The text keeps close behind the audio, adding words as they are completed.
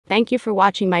Thank you for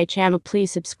watching my channel.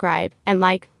 Please subscribe and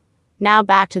like. Now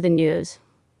back to the news.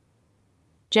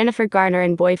 Jennifer Garner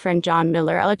and boyfriend John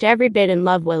Miller looked every bit in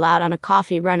love while out on a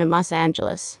coffee run in Los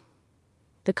Angeles.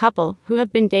 The couple, who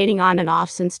have been dating on and off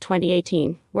since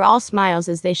 2018, were all smiles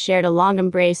as they shared a long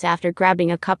embrace after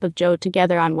grabbing a cup of joe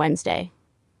together on Wednesday.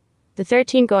 The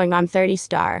 13-going-on-30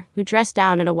 star, who dressed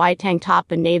down in a white tank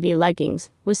top and navy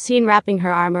leggings, was seen wrapping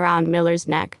her arm around Miller's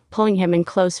neck, pulling him in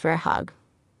close for a hug.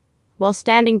 While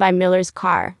standing by Miller's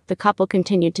car, the couple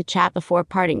continued to chat before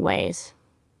parting ways.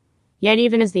 Yet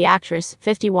even as the actress,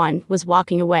 51, was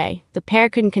walking away, the pair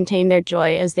couldn't contain their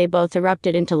joy as they both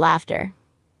erupted into laughter.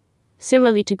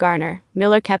 Similarly to Garner,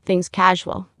 Miller kept things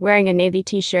casual, wearing a navy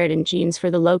t-shirt and jeans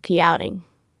for the low-key outing.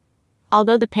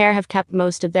 Although the pair have kept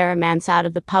most of their romance out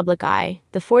of the public eye,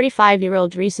 the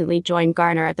 45-year-old recently joined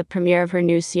Garner at the premiere of her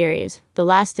new series, The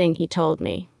Last Thing He Told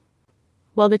Me.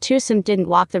 While the twosome didn't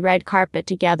walk the red carpet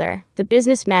together, the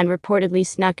businessman reportedly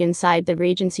snuck inside the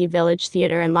Regency Village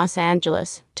Theater in Los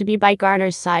Angeles, to be by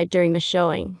Garner's side during the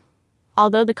showing.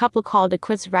 Although the couple called it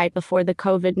quits right before the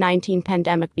COVID-19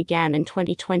 pandemic began in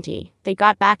 2020, they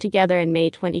got back together in May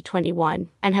 2021,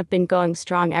 and have been going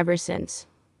strong ever since.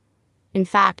 In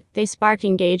fact, they sparked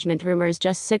engagement rumors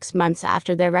just 6 months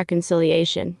after their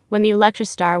reconciliation, when the Electra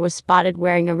star was spotted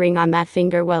wearing a ring on that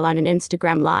finger while on an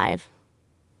Instagram Live.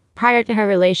 Prior to her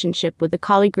relationship with the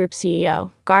Collie Group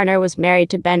CEO, Garner was married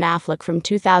to Ben Affleck from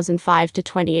 2005 to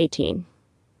 2018.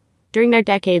 During their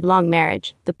decade-long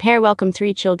marriage, the pair welcomed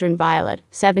 3 children: Violet,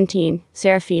 17,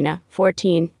 Serafina,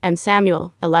 14, and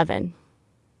Samuel, 11.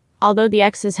 Although the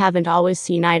exes haven't always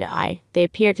seen eye to eye, they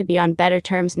appear to be on better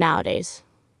terms nowadays.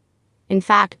 In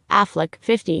fact, Affleck,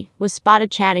 50, was spotted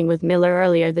chatting with Miller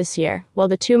earlier this year, while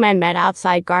the two men met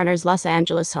outside Garner's Los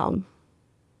Angeles home.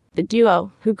 The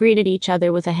duo, who greeted each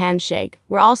other with a handshake,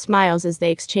 were all smiles as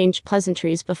they exchanged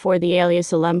pleasantries before the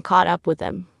Alias alum caught up with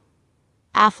them.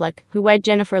 Affleck, who wed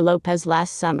Jennifer Lopez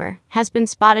last summer, has been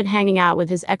spotted hanging out with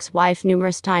his ex-wife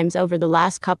numerous times over the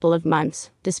last couple of months,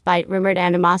 despite rumored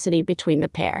animosity between the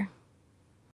pair.